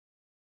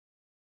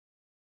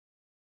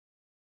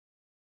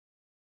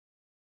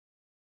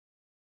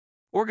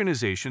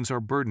Organizations are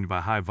burdened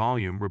by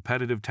high-volume,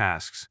 repetitive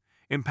tasks,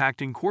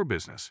 impacting core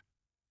business.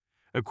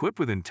 Equipped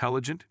with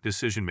intelligent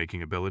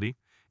decision-making ability,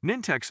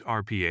 Nintex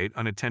RPA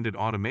Unattended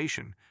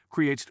Automation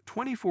creates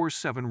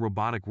 24/7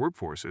 robotic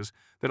workforces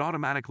that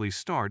automatically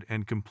start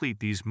and complete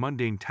these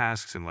mundane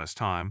tasks in less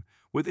time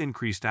with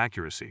increased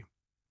accuracy.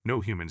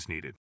 No humans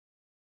needed.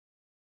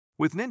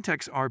 With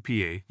Nintex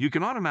RPA, you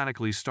can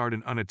automatically start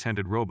an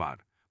unattended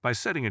robot by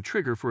setting a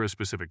trigger for a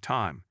specific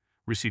time,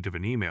 receipt of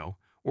an email,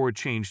 or a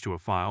change to a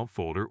file,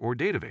 folder, or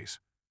database.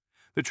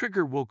 The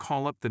trigger will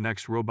call up the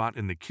next robot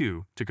in the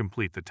queue to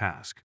complete the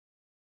task.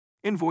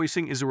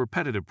 Invoicing is a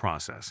repetitive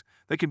process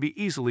that can be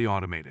easily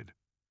automated.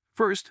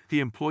 First, the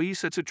employee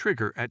sets a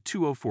trigger at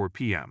 2:04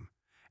 p.m.,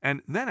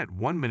 and then at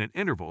 1-minute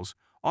intervals,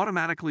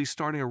 automatically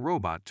starting a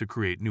robot to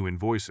create new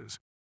invoices.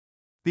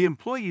 The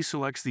employee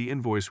selects the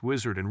invoice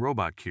wizard in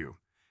robot queue,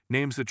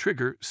 names the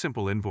trigger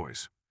Simple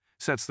Invoice,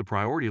 sets the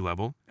priority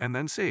level, and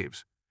then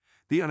saves.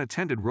 The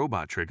unattended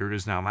robot trigger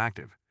is now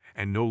active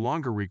and no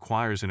longer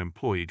requires an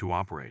employee to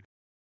operate.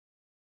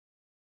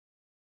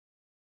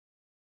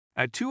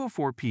 At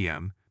 2:04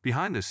 p.m.,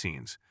 behind the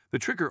scenes, the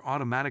trigger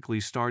automatically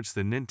starts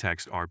the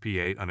Nintex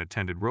RPA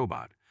unattended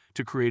robot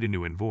to create a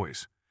new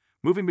invoice,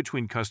 moving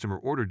between customer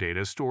order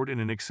data stored in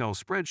an Excel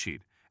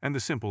spreadsheet and the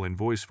simple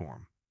invoice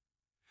form.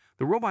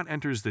 The robot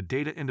enters the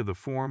data into the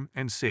form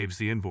and saves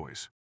the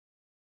invoice.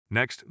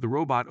 Next, the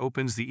robot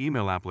opens the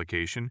email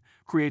application,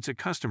 creates a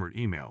customer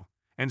email,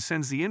 and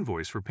sends the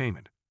invoice for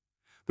payment.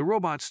 The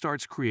robot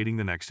starts creating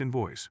the next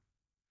invoice.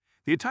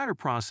 The entire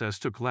process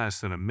took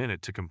less than a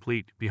minute to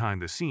complete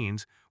behind the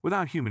scenes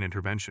without human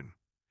intervention.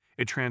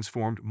 It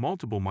transformed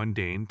multiple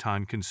mundane,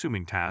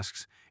 time-consuming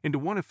tasks into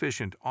one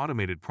efficient,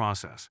 automated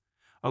process,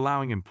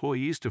 allowing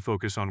employees to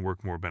focus on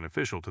work more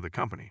beneficial to the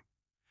company.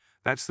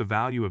 That's the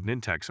value of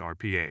Nintex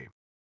RPA.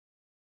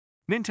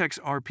 Nintex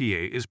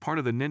RPA is part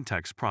of the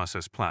Nintex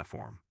Process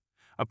Platform,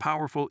 a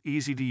powerful,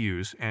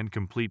 easy-to-use, and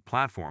complete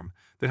platform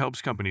that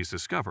helps companies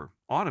discover,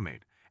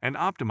 automate, and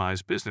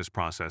optimize business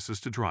processes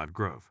to drive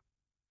growth.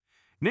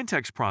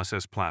 Nintex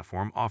Process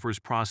Platform offers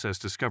process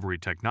discovery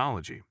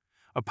technology,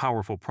 a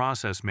powerful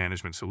process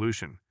management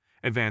solution,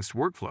 advanced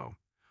workflow,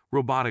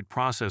 robotic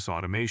process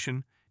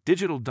automation,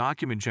 digital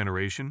document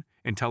generation,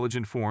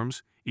 intelligent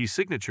forms,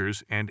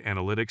 e-signatures, and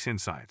analytics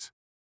insights.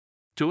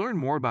 To learn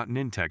more about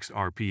Nintex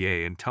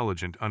RPA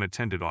Intelligent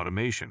Unattended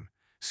Automation,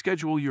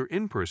 schedule your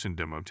in-person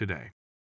demo today.